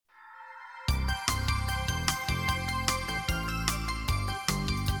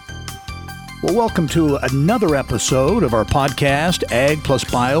Well, welcome to another episode of our podcast, Ag plus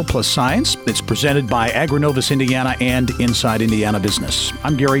Bio plus Science. It's presented by Agrinovus Indiana and Inside Indiana Business.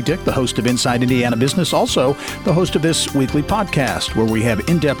 I'm Gerry Dick, the host of Inside Indiana Business, also the host of this weekly podcast, where we have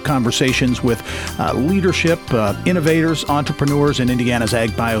in-depth conversations with leadership, innovators, entrepreneurs in Indiana's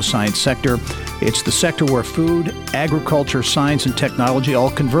ag bioscience sector. It's the sector where food, agriculture, science, and technology all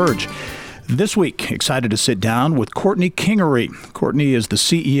converge. This week, excited to sit down with Courtney Kingery. Courtney is the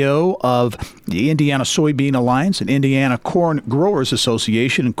CEO of the Indiana Soybean Alliance and Indiana Corn Growers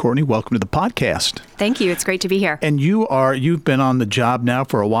Association. And Courtney, welcome to the podcast. Thank you. It's great to be here. And you've been on the job now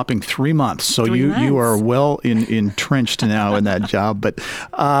for a whopping 3 months. So you are well entrenched now in that job. But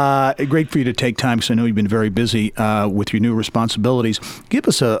great for you to take time, because I know you've been very busy with your new responsibilities. Give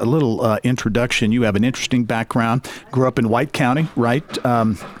us a little introduction. You have an interesting background. Grew up in White County, right?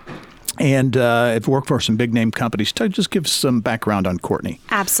 And I've worked for some big name companies. Just give some background on Courtney.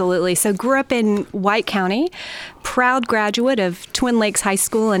 Absolutely. So grew up in White County, proud graduate of Twin Lakes High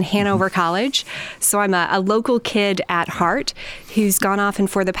School and Hanover College. So I'm a local kid at heart who's gone off and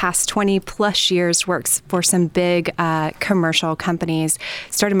for the past 20 plus years works for some big commercial companies.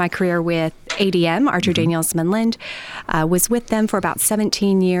 Started my career with ADM, Archer Daniels Midland. Was with them for about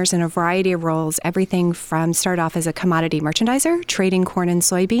 17 years in a variety of roles, everything from started off as a commodity merchandiser, trading corn and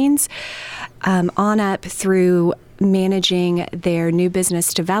soybeans, on up through managing their new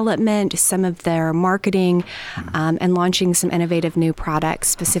business development, some of their marketing, and launching some innovative new products,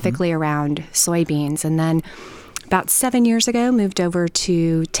 specifically around soybeans. And then about 7 years ago, moved over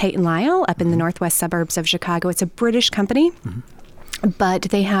to Tate & Lyle up in the northwest suburbs of Chicago. It's a British company. But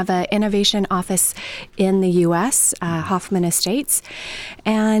they have an innovation office in the U.S., Hoffman Estates.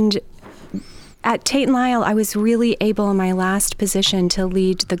 And at Tate & Lyle, I was really able in my last position to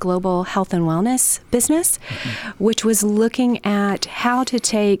lead the global health and wellness business, which was looking at how to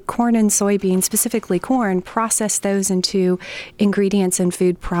take corn and soybeans, specifically corn, process those into ingredients and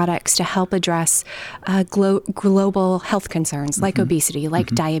food products to help address global health concerns like obesity, like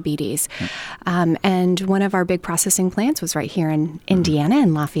diabetes. And one of our big processing plants was right here in Indiana,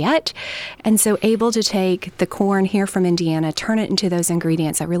 in Lafayette. And so able to take the corn here from Indiana, turn it into those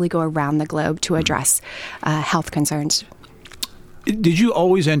ingredients that really go around the globe to address health concerns. Did you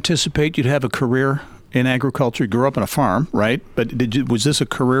always anticipate you'd have a career in agriculture? You grew up on a farm, right? But was this a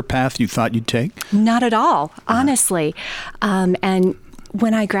career path you thought you'd take? Not at all, honestly. And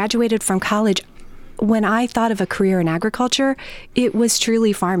when I graduated from college, when I thought of a career in agriculture, it was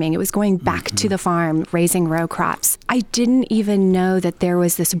truly farming. It was going back to the farm, raising row crops. I didn't even know that there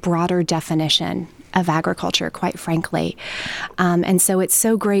was this broader definition of agriculture, quite frankly. And so it's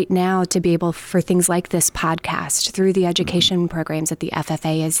so great now to be able, for things like this podcast, through the education programs that the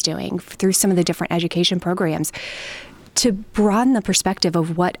FFA is doing, through some of the different education programs, to broaden the perspective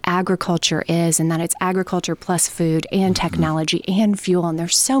of what agriculture is, and that it's agriculture plus food and technology and fuel. And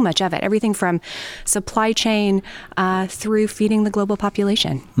there's so much of it, everything from supply chain through feeding the global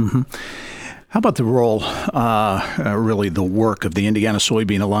population. How about the role, really the work of the Indiana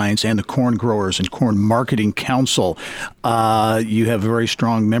Soybean Alliance and the Corn Growers and Corn Marketing Council? You have a very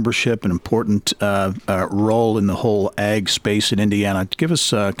strong membership, an important role in the whole ag space in Indiana. Give us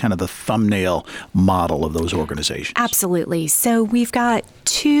kind of the thumbnail model of those organizations. Absolutely. So we've got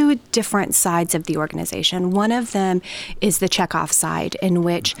two different sides of the organization. One of them is the checkoff side, in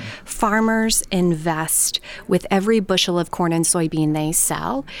which farmers invest with every bushel of corn and soybean they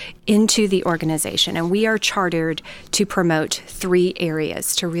sell into the organization. And we are chartered to promote three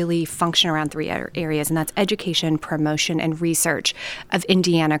areas, to really function around three areas, and that's education, promotion, and research of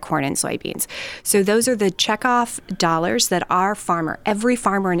Indiana corn and soybeans. So those are the checkoff dollars that every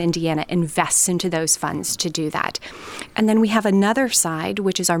farmer in Indiana invests into those funds to do that. And then we have another side,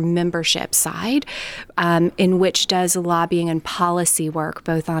 which is our membership side, in which does lobbying and policy work,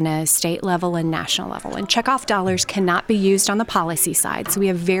 both on a state level and national level. And checkoff dollars cannot be used on the policy side. So we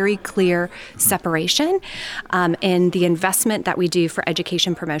have very clear separation in the investment that we do for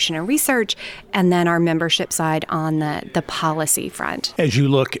education, promotion, and research, and then our membership side on the policy front. As you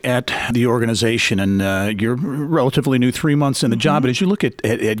look at the organization, and you're relatively new, 3 months in the job, but as you look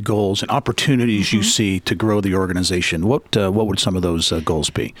at goals and opportunities you see to grow the organization, what would some of those goals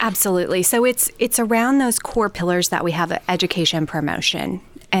be? Absolutely. So it's around those core pillars that we have: education, promotion,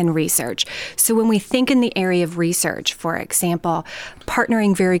 and research. So when we think in the area of research, for example,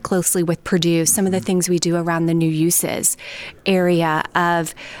 partnering very closely with Purdue, some of the things we do around the new uses area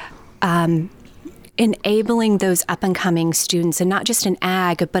of enabling those up-and-coming students, and not just in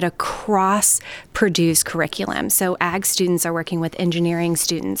ag, but across Purdue's curriculum. So ag students are working with engineering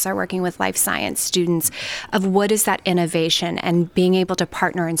students, are working with life science students, of what is that innovation, and being able to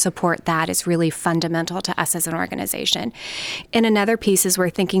partner and support that is really fundamental to us as an organization. And another piece is we're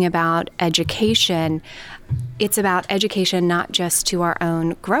thinking about education. It's about education not just to our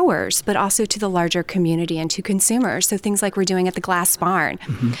own growers, but also to the larger community and to consumers. So things like we're doing at the Glass Barn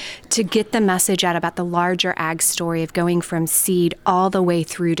to get the message out about the larger ag story of going from seed all the way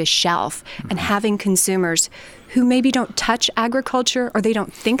through to shelf, and having consumers who maybe don't touch agriculture, or they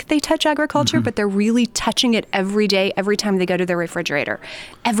don't think they touch agriculture, but they're really touching it every day, every time they go to their refrigerator,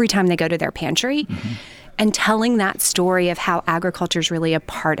 every time they go to their pantry. And telling that story of how agriculture is really a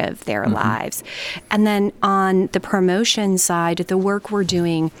part of their lives. And then on the promotion side, the work we're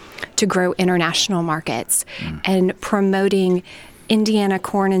doing to grow international markets and promoting Indiana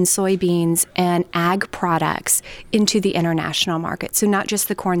corn and soybeans and ag products into the international market. So not just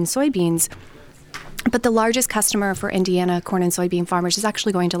the corn and soybeans, but the largest customer for Indiana corn and soybean farmers is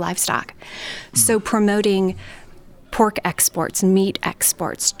actually going to livestock. So promoting pork exports, meat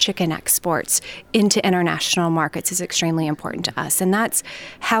exports, chicken exports into international markets is extremely important to us. And that's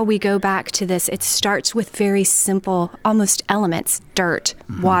how we go back to this. It starts with very simple, almost elements: dirt,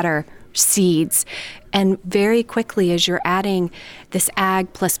 water, seeds. And very quickly, as you're adding this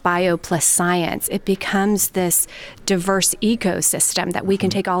ag plus bio plus science, it becomes this diverse ecosystem that we can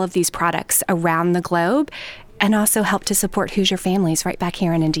take all of these products around the globe and also help to support Hoosier families right back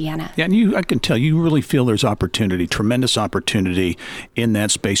here in Indiana. Yeah, and I can tell you really feel there's opportunity, tremendous opportunity in that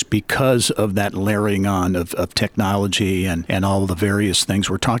space because of that layering on of technology and all the various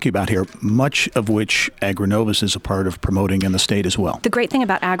things we're talking about here, much of which AgriNovus is a part of promoting in the state as well. The great thing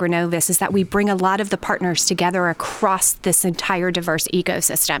about AgriNovus is that we bring a lot of the partners together across this entire diverse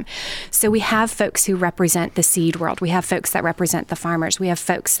ecosystem. So we have folks who represent the seed world. We have folks that represent the farmers. We have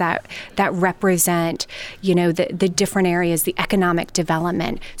folks that represent, the different areas, the economic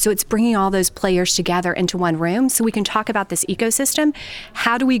development. So it's bringing all those players together into one room so we can talk about this ecosystem.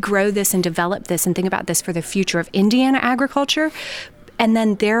 How do we grow this and develop this and think about this for the future of Indiana agriculture? And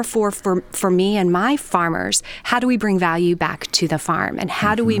then therefore, for me and my farmers, how do we bring value back to the farm? And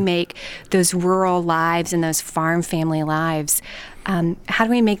how do we make those rural lives and those farm family lives, how do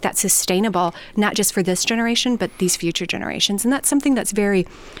we make that sustainable, not just for this generation, but these future generations? And that's something that's very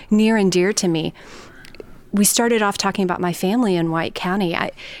near and dear to me. We started off talking about my family in White County.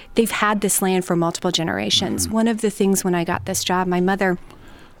 They've had this land for multiple generations. One of the things when I got this job, my mother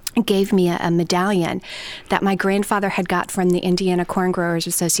gave me a medallion that my grandfather had got from the Indiana Corn Growers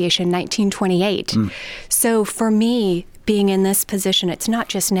Association in 1928. So for me, being in this position, it's not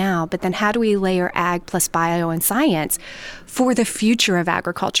just now, but then how do we layer ag plus bio and science for the future of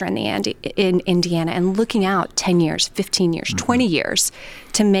agriculture in Indiana, and looking out 10 years, 15 years, 20 years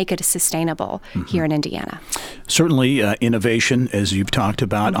to make it sustainable here in Indiana. Certainly, innovation, as you've talked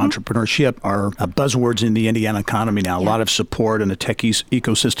about, entrepreneurship are buzzwords in the Indiana economy now. A lot of support and a tech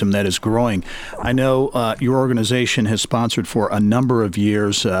ecosystem that is growing. I know your organization has sponsored for a number of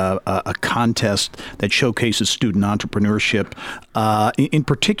years a contest that showcases student entrepreneurship. In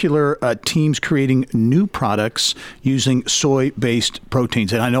particular, teams creating new products using soy-based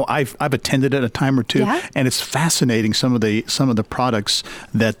proteins. And I know I've attended it a time or two, and it's fascinating some of the products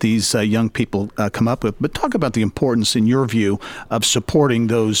that these young people come up with. But talk about the importance, in your view, of supporting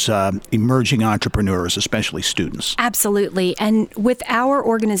those emerging entrepreneurs, especially students. Absolutely. And with our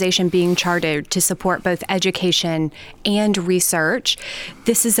organization being chartered to support both education and research,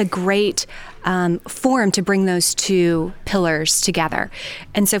 this is a great forum to bring those two pillars together.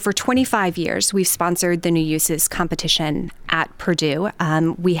 And so for 25 years, we've sponsored the New Uses competition at Purdue.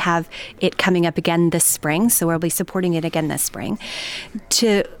 We have it coming up again this spring, so we'll be supporting it again this spring,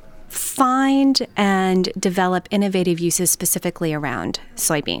 to find and develop innovative uses specifically around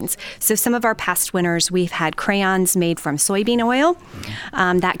soybeans. So some of our past winners, we've had crayons made from soybean oil.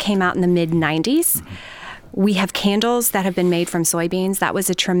 That came out in the mid-90s. We have candles that have been made from soybeans. That was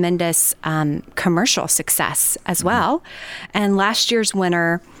a tremendous commercial success as well. And last year's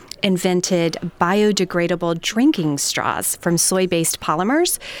winner invented biodegradable drinking straws from soy-based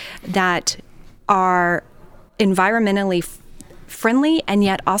polymers that are environmentally friendly and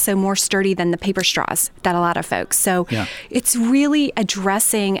yet also more sturdy than the paper straws that a lot of folks. So it's really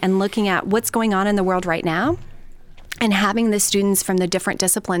addressing and looking at what's going on in the world right now, and having the students from the different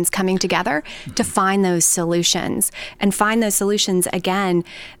disciplines coming together to find those solutions, and find those solutions, again,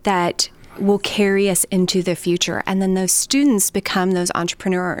 that will carry us into the future. And then those students become those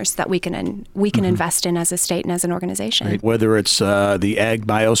entrepreneurs that we can invest in as a state and as an organization. Right. Whether it's the ag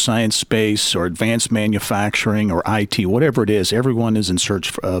bioscience space or advanced manufacturing or IT, whatever it is, everyone is in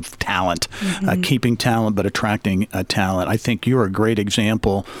search of talent, keeping talent but attracting talent. I think you're a great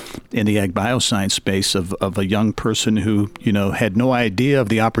example in the ag bioscience space of a young person who, had no idea of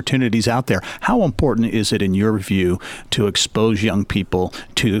the opportunities out there. How important is it in your view to expose young people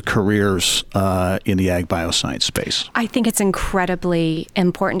to careers in the ag bioscience space? I think it's incredibly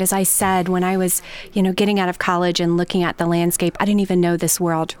important. As I said, when I was, getting out of college and looking at the landscape, I didn't even know this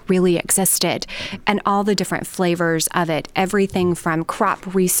world really existed, and all the different flavors of it, everything from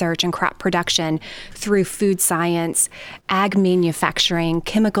crop research and crop production through food science, ag manufacturing,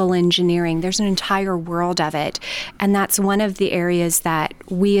 chemical engineering. There's an entire world of it. And that's one of the areas that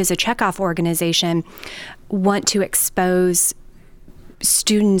we as a checkoff organization want to expose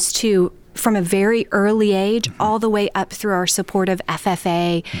students to from a very early age all the way up through our supportive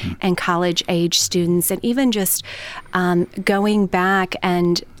FFA and college age students, and even just going back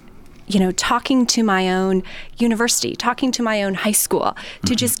and talking to my own university, talking to my own high school,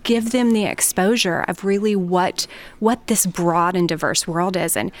 to just give them the exposure of really what this broad and diverse world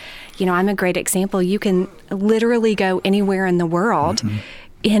is. And, I'm a great example. You can literally go anywhere in the world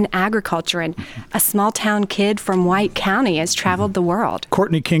in agriculture, and a small town kid from White County has traveled the world.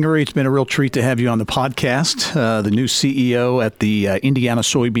 Courtney Kingery, it's been a real treat to have you on the podcast, the new CEO at the Indiana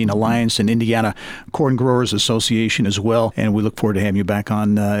Soybean Alliance and Indiana Corn Growers Association as well. And we look forward to having you back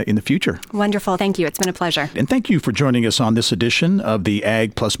on in the future. Wonderful. Thank you. It's been a pleasure. And thank you for joining us on this edition of the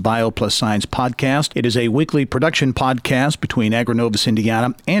Ag plus Bio plus Science podcast. It is a weekly production podcast between AgriNovus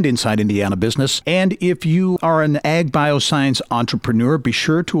Indiana and Inside Indiana Business. And if you are an ag bioscience entrepreneur, be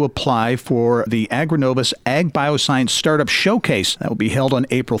sure to apply for the AgriNovus Ag Bioscience Startup Showcase. That will be held on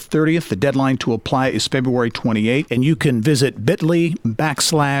April 30th. The deadline to apply is February 28th, and you can visit bit.ly/AB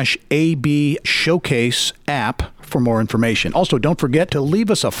Showcase app for more information. Also, don't forget to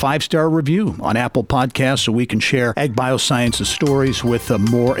leave us a 5-star review on Apple Podcasts so we can share ag biosciences stories with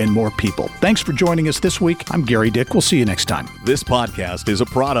more and more people. Thanks for joining us this week. I'm Gerry Dick. We'll see you next time. This podcast is a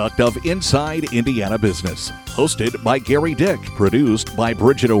product of Inside Indiana Business, hosted by Gerry Dick, produced by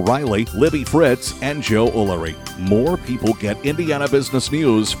Bridget O'Reilly, Libby Fritz, and Joe Ullery. More people get Indiana business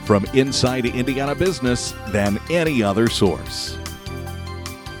news from Inside Indiana Business than any other source.